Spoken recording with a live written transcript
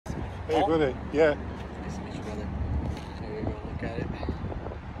Hey, buddy. Yeah. Nice to meet you, brother. There you go, look at it.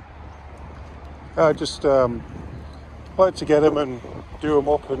 I just like to get them and do them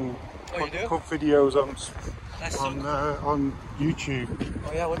up and put videos on YouTube.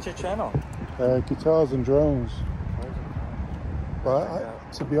 Oh yeah, what's your channel? Guitars and Drones.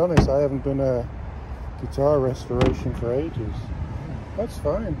 But to be honest, I haven't done a guitar restoration for ages. That's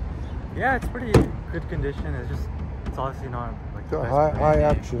fine. Yeah, it's pretty good condition. It's obviously not like got high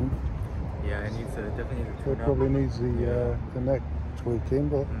action. Yeah, it definitely needs to tune up. Probably needs the neck tweaking,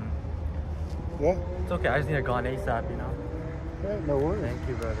 but yeah. It's okay. I just need it gone ASAP, you know. Yeah, no worries. Thank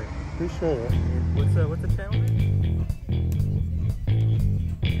you, brother. Appreciate it. What's the channel name?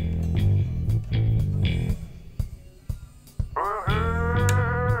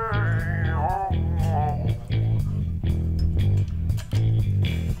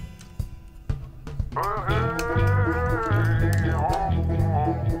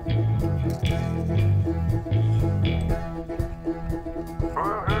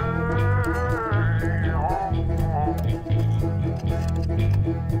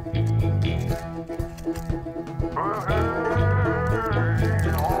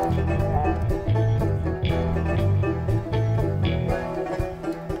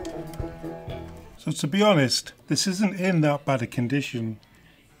 So to be honest, this isn't in that bad a condition.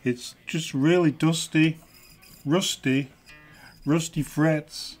 It's just really dusty, rusty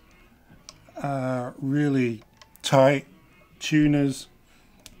frets, really tight tuners,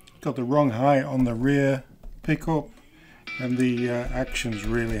 got the wrong height on the rear pickup, and the action's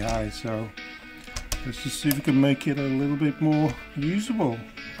really high. So let's just see if we can make it a little bit more usable.